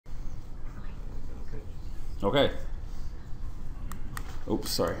Okay. Oops,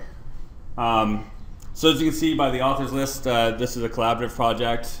 sorry. So as you can see by the authors list, this is a collaborative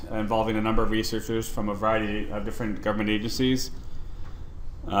project involving a number of researchers from a variety of different government agencies.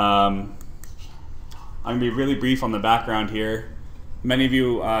 I'm going to be really brief on the background here. Many of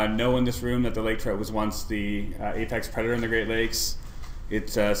you know in this room that the lake trout was once the apex predator in the Great Lakes. It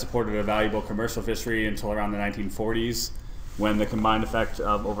supported a valuable commercial fishery until around the 1940s, when the combined effect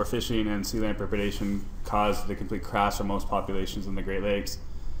of overfishing and sea lamprey predation caused the complete crash of most populations in the Great Lakes.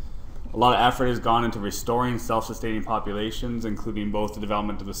 A lot of effort has gone into restoring self-sustaining populations, including both the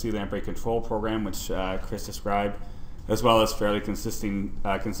development of the sea lamprey control program, which Chris described, as well as fairly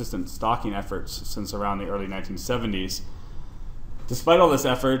consistent stocking efforts since around the early 1970s. Despite all this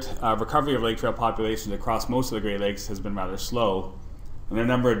effort, recovery of lake trout populations across most of the Great Lakes has been rather slow. And there are a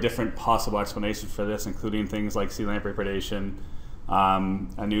number of different possible explanations for this, including things like sea lamprey predation.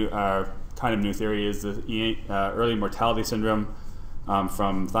 A new kind of new theory is the early mortality syndrome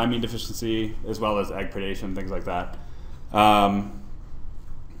from thiamine deficiency, as well as egg predation, things like that.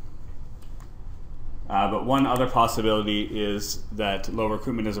 But one other possibility is that low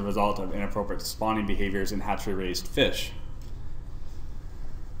recruitment is a result of inappropriate spawning behaviors in hatchery-raised fish.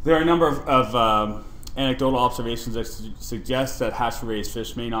 There are a number of anecdotal observations that suggest that hatchery-raised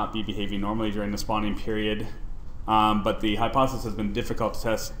fish may not be behaving normally during the spawning period, but the hypothesis has been difficult to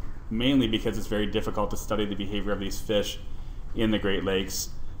test, mainly because it's very difficult to study the behavior of these fish in the Great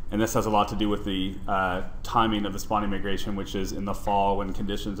Lakes, and this has a lot to do with the timing of the spawning migration, which is in the fall when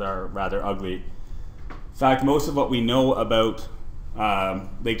conditions are rather ugly. In fact, most of what we know about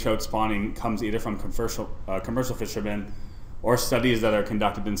lake trout spawning comes either from commercial fishermen or studies that are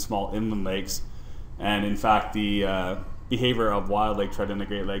conducted in small inland lakes, and in fact the behavior of wild lake trout in the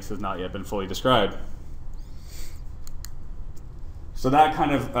Great Lakes has not yet been fully described. So that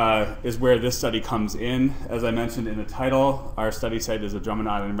kind of is where this study comes in. As I mentioned in the title, our study site is the Drummond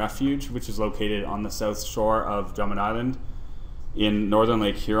Island Refuge, which is located on the south shore of Drummond Island in northern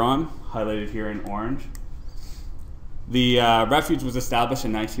Lake Huron, highlighted here in orange. The refuge was established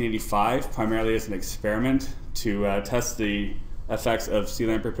in 1985, primarily as an experiment to test the effects of sea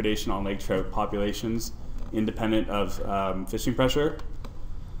lamprey predation on lake trout populations, independent of fishing pressure.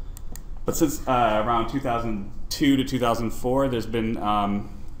 But since around 2002 to 2004, there's been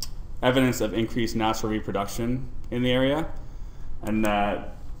evidence of increased natural reproduction in the area. And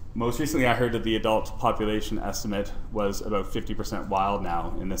most recently I heard that the adult population estimate was about 50% wild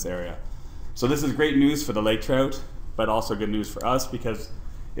now in this area. So this is great news for the lake trout, but also good news for us because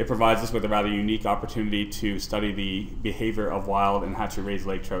it provides us with a rather unique opportunity to study the behavior of wild and hatchery-raised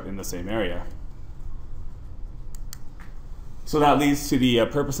lake trout in the same area. So that leads to the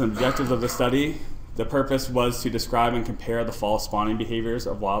purpose and objectives of the study. The purpose was to describe and compare the fall spawning behaviors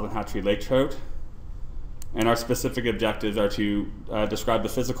of wild and hatchery lake trout. And our specific objectives are to describe the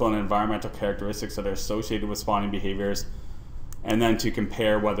physical and environmental characteristics that are associated with spawning behaviors, and then to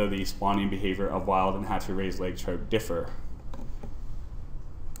compare whether the spawning behavior of wild and hatchery-raised lake trout differ.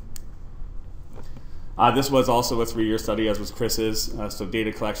 This was also a 3-year study, as was Chris's, so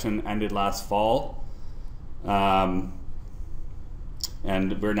data collection ended last fall.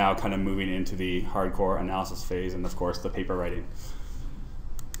 And we're now kind of moving into the hardcore analysis phase and, of course, the paper writing.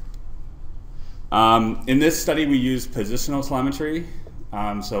 In this study, we used positional telemetry.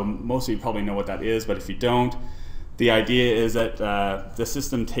 So most of you probably know what that is, but if you don't, the idea is that the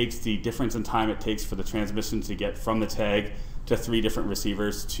system takes the difference in time it takes for the transmission to get from the tag to 3 different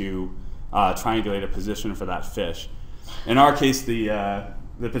receivers to triangulate a position for that fish. In our case, the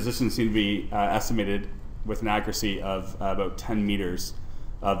positions seem to be estimated with an accuracy of about 10 meters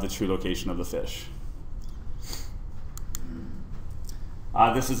of the true location of the fish.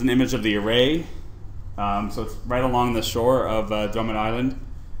 This is an image of the array. So it's right along the shore of Drummond Island.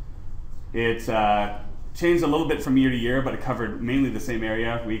 It changed a little bit from year to year, but it covered mainly the same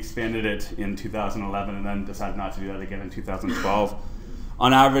area. We expanded it in 2011 and then decided not to do that again in 2012.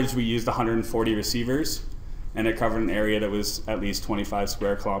 On average, we used 140 receivers, and it covered an area that was at least 25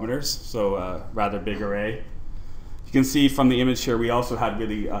 square kilometers, so a rather big array. You can see from the image here, we also had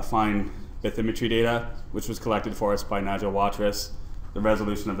really fine bathymetry data, which was collected for us by Nigel Watrous. The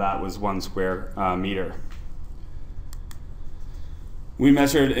resolution of that was 1 square meter. We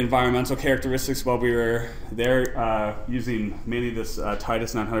measured environmental characteristics while we were there using mainly this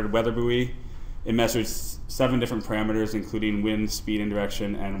Titus 900 weather buoy. It measured 7 different parameters, including wind, speed and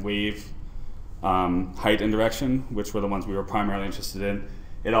direction, and wave height and direction, which were the ones we were primarily interested in.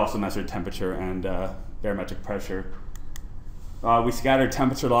 It also measured temperature and barometric pressure. We scattered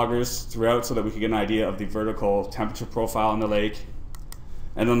temperature loggers throughout so that we could get an idea of the vertical temperature profile in the lake.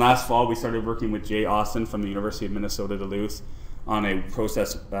 And then last fall, we started working with Jay Austin from the University of Minnesota Duluth on a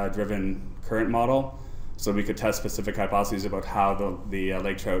process-driven current model, so we could test specific hypotheses about how the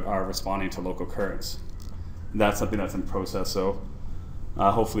lake trout are responding to local currents. That's something that's in process, so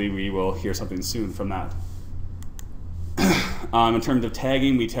hopefully we will hear something soon from that. In terms of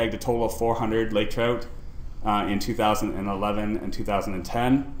tagging, we tagged a total of 400 lake trout in 2011 and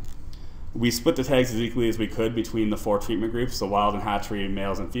 2010. We split the tags as equally as we could between the 4 treatment groups, the wild and hatchery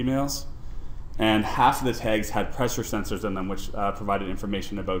males and females. And half of the tags had pressure sensors in them, which provided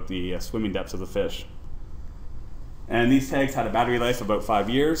information about the swimming depths of the fish. And these tags had a battery life of about 5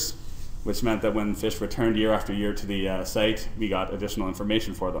 years, which meant that when fish returned year after year to the site, we got additional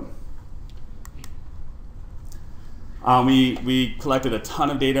information for them. We collected a ton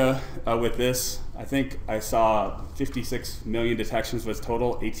of data with this. I think I saw 56 million detections was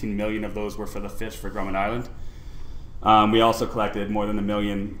total. 18 million of those were for the fish for Drummond Island. We also collected more than 1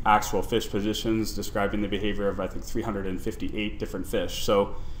 million actual fish positions describing the behavior of, I think, 358 different fish.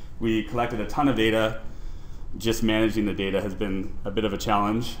 So we collected a ton of data. Just managing the data has been a bit of a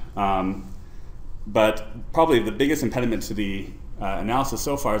challenge. But probably the biggest impediment to the analysis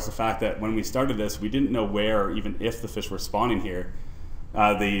so far is the fact that when we started this, we didn't know where or even if the fish were spawning here.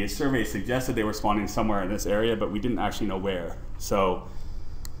 The survey suggested they were spawning somewhere in this area, but we didn't actually know where. So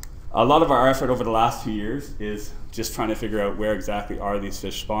a lot of our effort over the last 2 years is just trying to figure out where exactly are these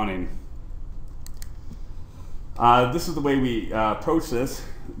fish spawning. This is the way we approach this.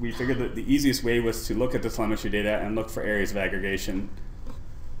 We figured that the easiest way was to look at the telemetry data and look for areas of aggregation.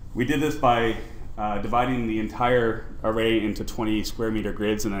 We did this by dividing the entire array into 20 square meter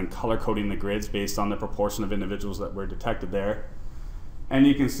grids and then color coding the grids based on the proportion of individuals that were detected there. And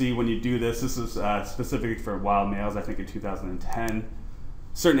you can see when you do this, this is specific for wild males, I think in 2010.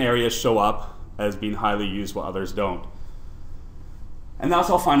 Certain areas show up as being highly used while others don't. And that's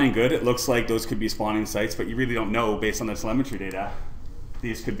all fine and good. It looks like those could be spawning sites, but you really don't know based on the telemetry data.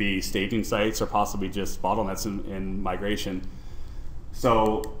 These could be staging sites or possibly just bottlenecks in migration.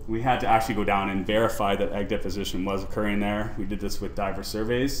 So we had to actually go down and verify that egg deposition was occurring there. We did this with diver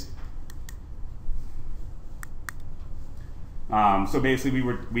surveys. So basically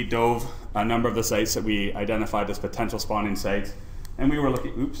we dove a number of the sites that we identified as potential spawning sites, and we were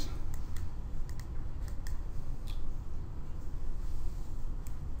looking, oops.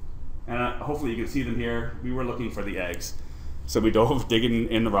 And hopefully you can see them here. We were looking for the eggs. So we dove digging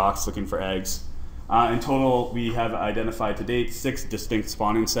in the rocks looking for eggs. In total, we have identified to date 6 distinct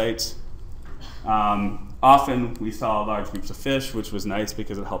spawning sites. Often we saw large groups of fish, which was nice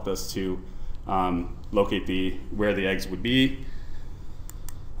because it helped us to locate where the eggs would be.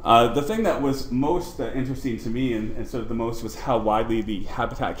 The thing that was most interesting to me and sort of the most was how widely the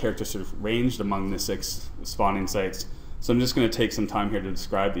habitat characteristics ranged among the 6 spawning sites. So I'm just going to take some time here to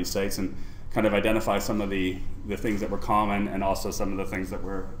describe these sites and kind of identify some of the things that were common and also some of the things that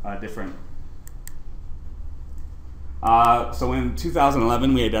were different. So in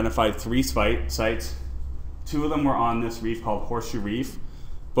 2011, we identified 3 sites. 2 of them were on this reef called Horseshoe Reef.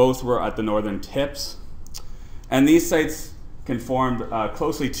 Both were at the northern tips. And these sites conformed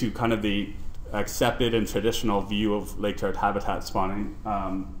closely to kind of the accepted and traditional view of lake trout habitat spawning,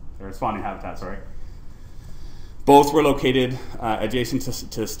 or spawning habitat, sorry. Both were located adjacent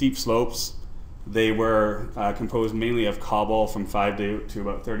to steep slopes. They were composed mainly of cobble from 5 to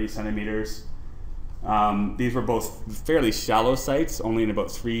about 30 centimeters. These were both fairly shallow sites, only in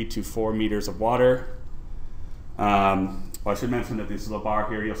about 3 to 4 meters of water. Well, I should mention that this is a bar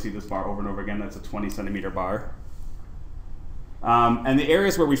here. You'll see this bar over and over again. That's a 20 centimeter bar. And the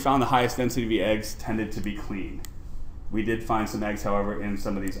areas where we found the highest density of eggs tended to be clean. We did find some eggs, however, in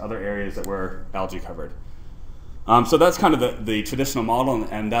some of these other areas that were algae covered. So that's kind of the traditional model,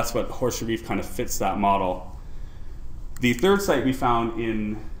 and that's what Horseshoe Reef kind of fits that model. The third site we found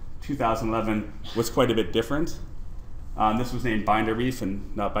in 2011 was quite a bit different. This was named Binder Reef,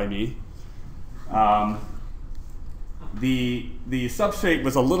 and not by me. The substrate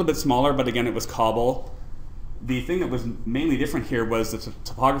was a little bit smaller, but again, it was cobble. The thing that was mainly different here was the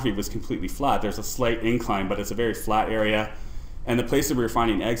topography was completely flat. There's a slight incline, but it's a very flat area. And the places we were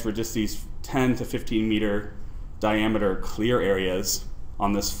finding eggs were just these 10 to 15 meter diameter clear areas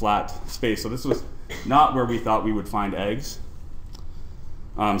on this flat space. So this was not where we thought we would find eggs.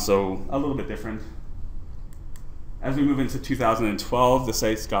 So a little bit different. As we move into 2012, the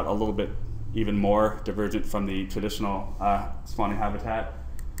sites got a little bit even more divergent from the traditional spawning habitat.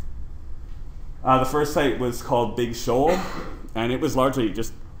 The first site was called Big Shoal, and it was largely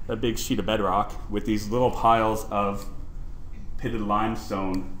just a big sheet of bedrock with these little piles of pitted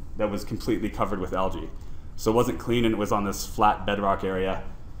limestone that was completely covered with algae. So it wasn't clean, and it was on this flat bedrock area.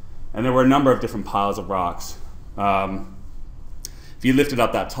 And there were a number of different piles of rocks. If you lifted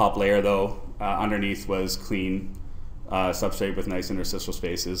up that top layer, though, underneath was clean substrate with nice interstitial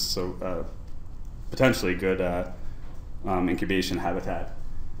spaces, so potentially good incubation habitat.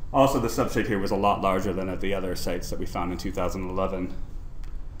 Also, the substrate here was a lot larger than at the other sites that we found in 2011.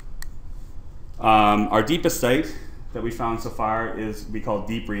 Our deepest site that we found so far is we call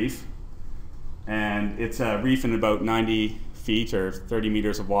Deep Reef, and it's a reef in about 90 feet or 30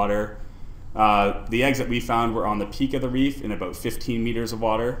 meters of water. The eggs that we found were on the peak of the reef in about 15 meters of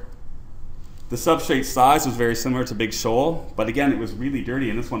water. The substrate size was very similar to Big Shoal, but again, it was really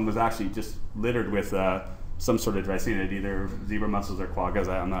dirty, and this one was actually just littered with some sort of Dreissena, either zebra mussels or quaggas.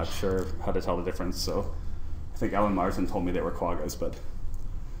 I'm not sure how to tell the difference, so I think Ellen Marsden told me they were quaggas, but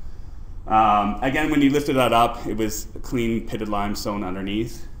again, when you lifted that up, it was clean pitted limestone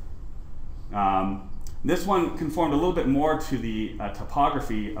underneath. This one conformed a little bit more to the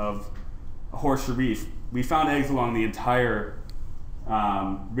topography of Horseshoe Reef. We found eggs along the entire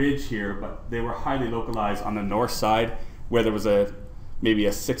ridge here, but they were highly localized on the north side where there was maybe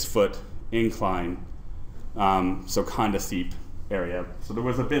a 6-foot incline, so kind of steep area. So there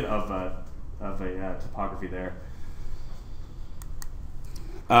was a bit of a topography there.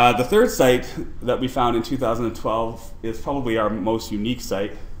 The third site that we found in 2012 is probably our most unique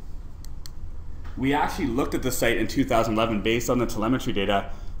site. We actually looked at the site in 2011 based on the telemetry data,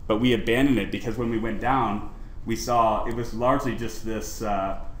 but we abandoned it because when we went down, we saw it was largely just this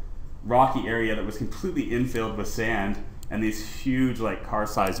rocky area that was completely infilled with sand and these huge, like,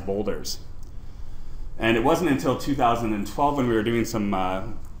 car-sized boulders. And it wasn't until 2012 when we were doing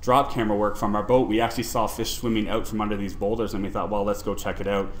some drop camera work from our boat, we actually saw fish swimming out from under these boulders, and we thought, well, let's go check it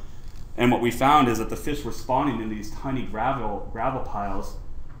out. And what we found is that the fish were spawning in these tiny gravel piles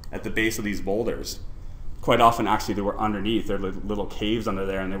at the base of these boulders. Quite often, actually, they were underneath. There were little caves under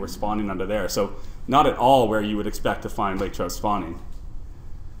there, and they were spawning under there. So not at all where you would expect to find lake trout spawning.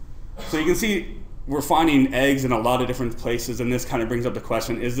 So you can see we're finding eggs in a lot of different places, and this kind of brings up the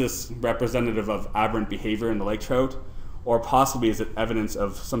question, is this representative of aberrant behavior in the lake trout? Or possibly is it evidence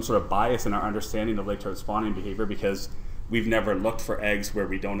of some sort of bias in our understanding of lake trout spawning behavior because we've never looked for eggs where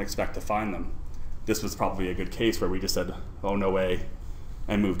we don't expect to find them? This was probably a good case where we just said, oh, no way,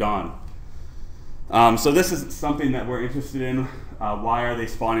 and moved on. So this is something that we're interested in. Why are they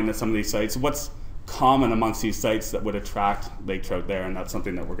spawning at some of these sites? What's common amongst these sites that would attract lake trout there? And that's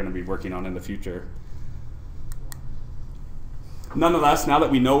something that we're going to be working on in the future. Nonetheless, now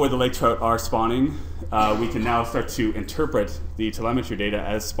that we know where the lake trout are spawning, we can now start to interpret the telemetry data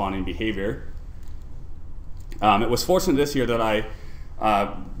as spawning behavior. It was fortunate this year that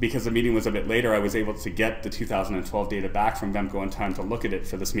because the meeting was a bit later, I was able to get the 2012 data back from VEMCO in time to look at it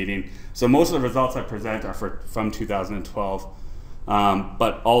for this meeting. So most of the results I present are from 2012,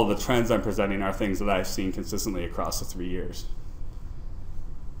 but all of the trends I'm presenting are things that I've seen consistently across the 3 years.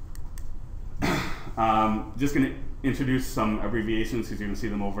 Just going to introduce some abbreviations because you can see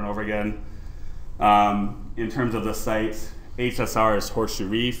them over and over again. In terms of the sites, HSR is Horseshoe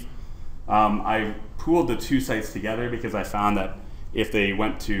Reef. I pooled the two sites together because I found that if they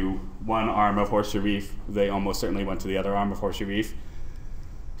went to one arm of Horseshoe Reef, they almost certainly went to the other arm of Horseshoe Reef.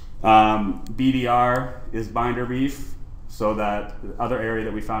 BDR is Binder Reef, so that other area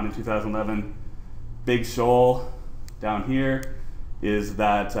that we found in 2011, Big Shoal down here is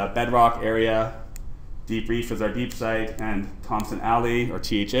that bedrock area. Deep Reef is our deep site, and Thompson Alley, or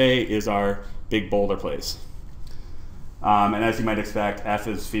THA, is our big boulder place. And as you might expect, F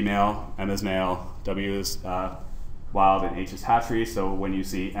is female, M is male, W is wild, and H is hatchery. So when you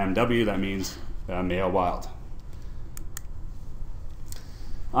see MW, that means male wild.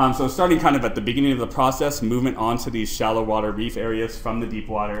 So starting kind of at the beginning of the process, movement onto these shallow water reef areas from the deep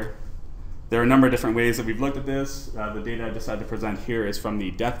water. There are a number of different ways that we've looked at this. The data I decided to present here is from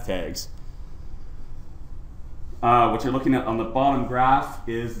the depth tags. What you're looking at on the bottom graph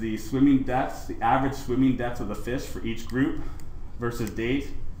is the swimming depths, the average swimming depth of the fish for each group versus date.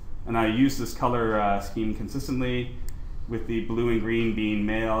 And I use this color scheme consistently, with the blue and green being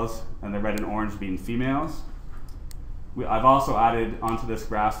males and the red and orange being females. I've also added onto this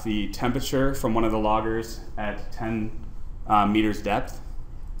graph the temperature from one of the loggers at 10 meters depth.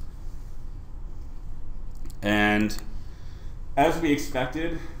 And as we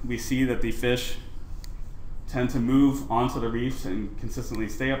expected, we see that the fish tend to move onto the reefs and consistently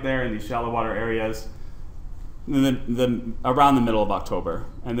stay up there in these shallow water areas around the middle of October.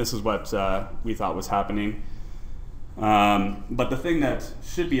 And this is what we thought was happening. But the thing that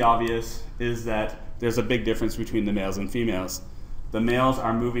should be obvious is that there's a big difference between the males and females. the males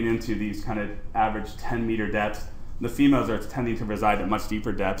are moving into these kind of average 10-meter depths. The females are tending to reside at much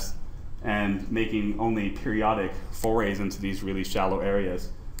deeper depths and making only periodic forays into these really shallow areas.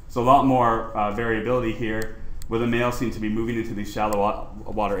 So a lot more variability here, where the males seem to be moving into these shallow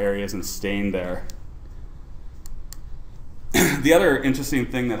water areas and staying there. The other interesting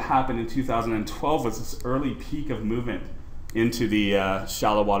thing that happened in 2012 was this early peak of movement into the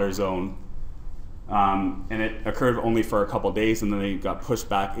shallow water zone. And it occurred only for a couple days, and then they got pushed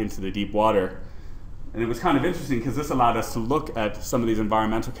back into the deep water. And it was kind of interesting because this allowed us to look at some of these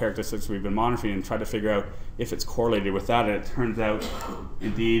environmental characteristics we've been monitoring and try to figure out if it's correlated with that. And it turns out,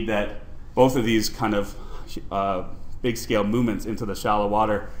 indeed, that both of these kind of big-scale movements into the shallow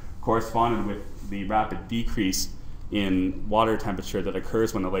water corresponded with the rapid decrease in water temperature that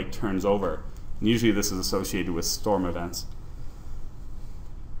occurs when the lake turns over. And usually this is associated with storm events.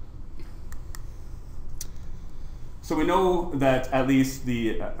 So we know that at least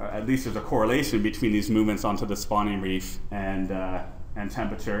there's a correlation between these movements onto the spawning reef and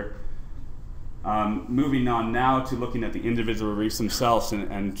temperature. Moving on now to looking at the individual reefs themselves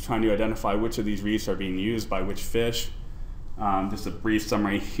and trying to identify which of these reefs are being used by which fish. Just a brief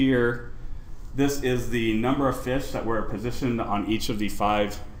summary here. This is the number of fish that were positioned on each of the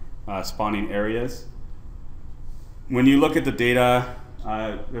 5 spawning areas. When you look at the data,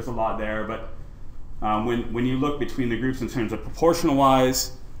 there's a lot there, but when you look between the groups in terms of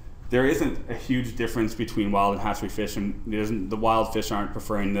proportional-wise, there isn't a huge difference between wild and hatchery fish, and the wild fish aren't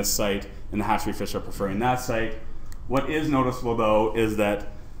preferring this site, and the hatchery fish are preferring that site. What is noticeable, though, is that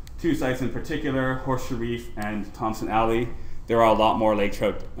 2 sites in particular, Horseshoe Reef and Thompson Alley, there are a lot more lake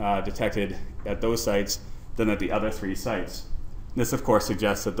trout detected at those sites than at the other 3 sites. This, of course,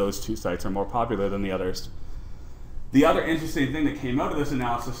 suggests that those 2 sites are more popular than the others. The other interesting thing that came out of this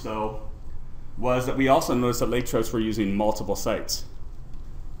analysis, though, was that we also noticed that lake trouts were using multiple sites.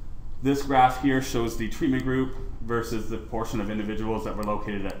 This graph here shows the treatment group versus the portion of individuals that were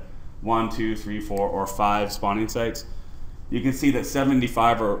located at 1, 2, 3, 4, or 5 spawning sites. You can see that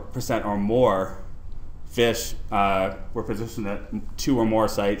 75% or more fish were positioned at 2 or more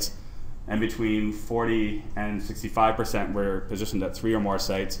sites, and between 40 and 65% were positioned at 3 or more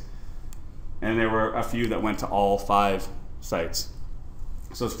sites, and there were a few that went to all 5 sites.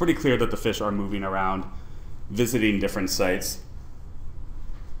 So it's pretty clear that the fish are moving around, visiting different sites.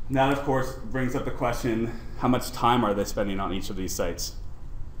 And that, of course, brings up the question, how much time are they spending on each of these sites?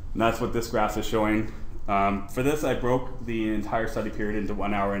 And that's what this graph is showing. For this, I broke the entire study period into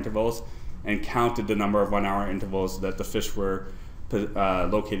 1-hour intervals and counted the number of 1-hour intervals that the fish were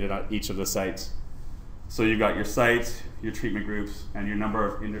located on each of the sites. So you've got your sites, your treatment groups, and your number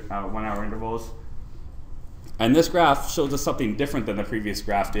of 1-hour intervals. And this graph shows us something different than the previous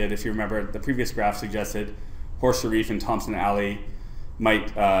graph did. If you remember, the previous graph suggested Horseshoe Reef and Thompson Alley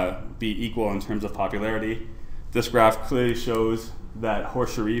might be equal in terms of popularity. This graph clearly shows that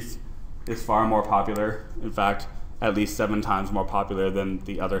Horseshoe Reef is far more popular. In fact, at least 7 times more popular than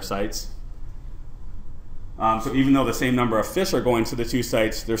the other sites. So even though the same number of fish are going to the 2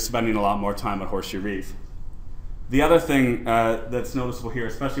 sites, they're spending a lot more time at Horseshoe Reef. The other thing that's noticeable here,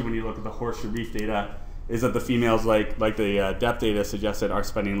 especially when you look at the Horseshoe Reef data, is that the females, like the depth data suggested, are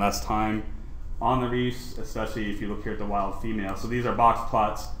spending less time on the reefs, especially if you look here at the wild female. So these are box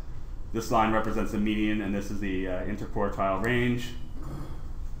plots. This line represents the median, and this is the interquartile range.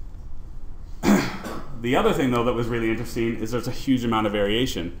 The other thing, though, that was really interesting is there's a huge amount of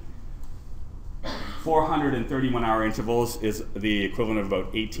variation. 431-hour intervals is the equivalent of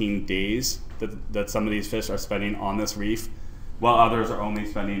about 18 days that some of these fish are spending on this reef, while others are only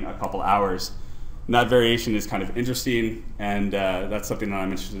spending a couple hours. And that variation is kind of interesting, and that's something that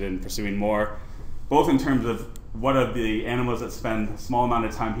I'm interested in pursuing more, both in terms of what are the animals that spend a small amount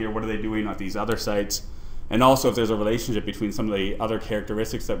of time here, what are they doing at these other sites, and also if there's a relationship between some of the other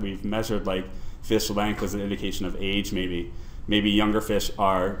characteristics that we've measured, like fish length as an indication of age maybe. Maybe younger fish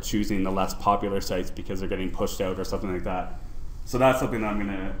are choosing the less popular sites because they're getting pushed out or something like that. So that's something that I'm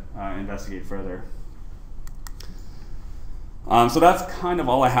going to investigate further. So that's kind of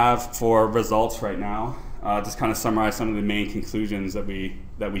all I have for results right now. Just kind of summarize some of the main conclusions that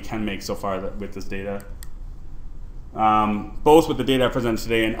we can make so far with this data. Both with the data I presented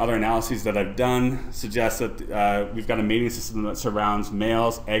today and other analyses that I've done suggest that we've got a mating system that surrounds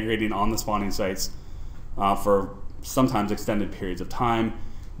males aggregating on the spawning sites for sometimes extended periods of time,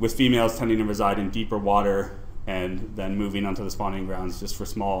 with females tending to reside in deeper water and then moving onto the spawning grounds just for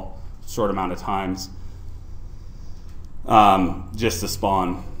short amount of times, just to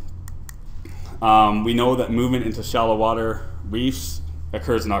spawn. We know that movement into shallow water reefs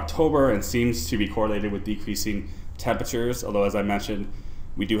occurs in October and seems to be correlated with decreasing temperatures, although as I mentioned,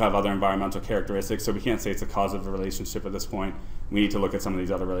 we do have other environmental characteristics, so we can't say it's a causative relationship at this point. We need to look at some of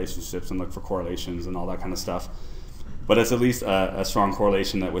these other relationships and look for correlations and all that kind of stuff. But it's at least a strong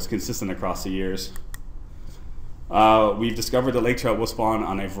correlation that was consistent across the years. We've discovered that lake trout will spawn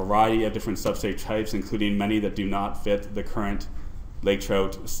on a variety of different substrate types, including many that do not fit the current lake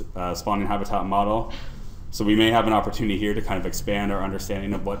trout spawning habitat model. So we may have an opportunity here to kind of expand our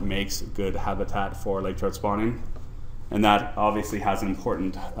understanding of what makes good habitat for lake trout spawning. And that obviously has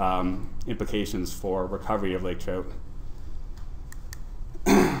important implications for recovery of lake trout.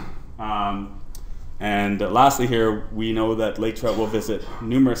 And lastly here, we know that lake trout will visit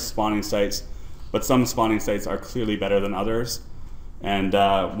numerous spawning sites, but some spawning sites are clearly better than others. And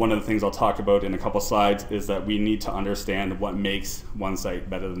one of the things I'll talk about in a couple slides is that we need to understand what makes one site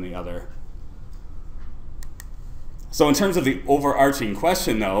better than the other. So in terms of the overarching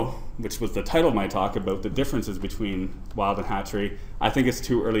question though, which was the title of my talk about the differences between wild and hatchery, I think it's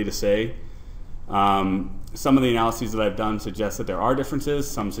too early to say. Some of the analyses that I've done suggest that there are differences,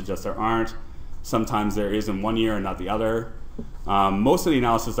 some suggest there aren't. Sometimes there is in one year and not the other. Most of the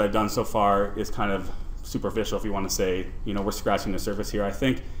analysis I've done so far is kind of superficial, if you want to say, you know, we're scratching the surface here. I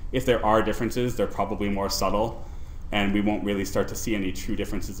think if there are differences, they're probably more subtle, and we won't really start to see any true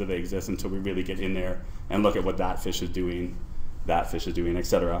differences if they exist until we really get in there and look at what that fish is doing,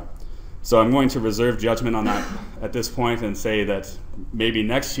 etc. So I'm going to reserve judgment on that at this point and say that maybe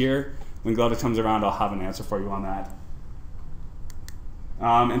next year, when Glada comes around, I'll have an answer for you on that.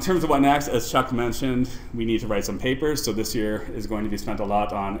 In terms of what next, as Chuck mentioned, we need to write some papers. So this year is going to be spent a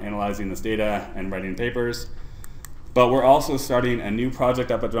lot on analyzing this data and writing papers. But we're also starting a new project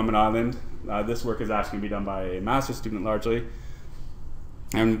up at Drummond Island. This work is actually going to be done by a master's student largely.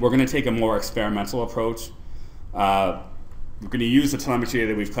 And we're going to take a more experimental approach. We're going to use the telemetry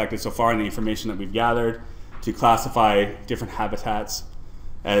that we've collected so far and the information that we've gathered to classify different habitats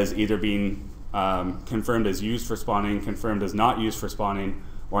as either being confirmed as used for spawning, confirmed as not used for spawning,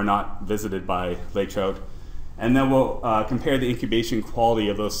 or not visited by lake trout. And then we'll compare the incubation quality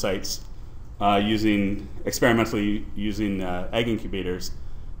of those sites experimentally using egg incubators.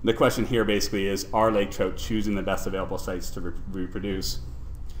 The question here basically is, are lake trout choosing the best available sites to reproduce?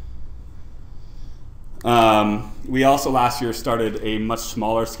 We also last year started a much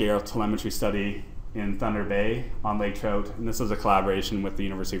smaller scale telemetry study in Thunder Bay on lake trout, and this is a collaboration with the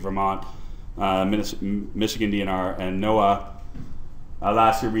University of Vermont, Michigan DNR, and NOAA.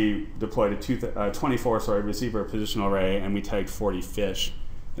 Last year we deployed a 24 receiver positional array, and we tagged 40 fish.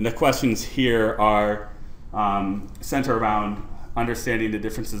 And the questions here are center around understanding the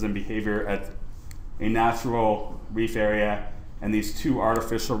differences in behavior at a natural reef area and these two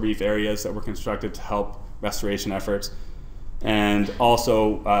artificial reef areas that were constructed to help restoration efforts, and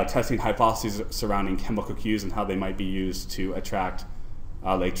also testing hypotheses surrounding chemical cues and how they might be used to attract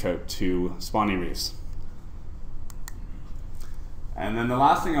lake trout to spawning reefs. And then the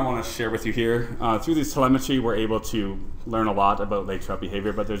last thing I want to share with you here, through this telemetry we're able to learn a lot about lake trout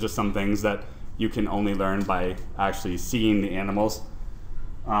behavior, but there's just some things that you can only learn by actually seeing the animals.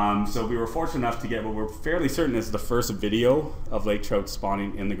 So we were fortunate enough to get what we're fairly certain is the first video of lake trout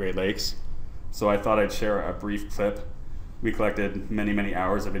spawning in the Great Lakes. So I thought I'd share a brief clip. We collected many, many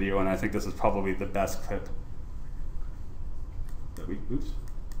hours of video, and I think this is probably the best clip that we, oops.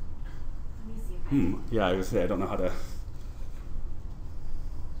 Let me see. Yeah, I was gonna say, I don't know how to.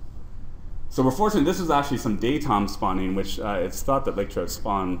 So we're fortunate, this is actually some daytime spawning, which it's thought that lake trout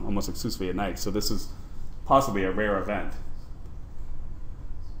spawn almost exclusively at night, so this is possibly a rare event.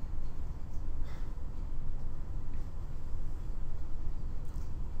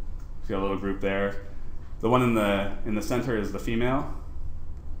 See a little group there. The one in the center is the female.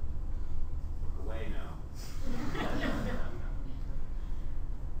 Away now.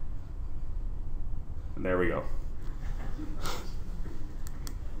 And there we go.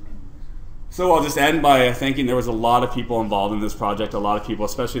 So I'll just end by thanking, there was a lot of people involved in this project, a lot of people,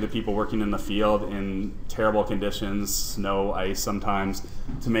 especially the people working in the field in terrible conditions, snow, ice sometimes,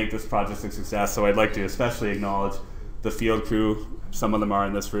 to make this project a success. So I'd like to especially acknowledge the field crew. Some of them are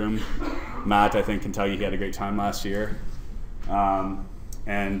in this room. Matt, I think, can tell you he had a great time last year.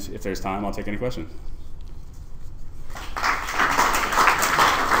 And if there's time, I'll take any questions.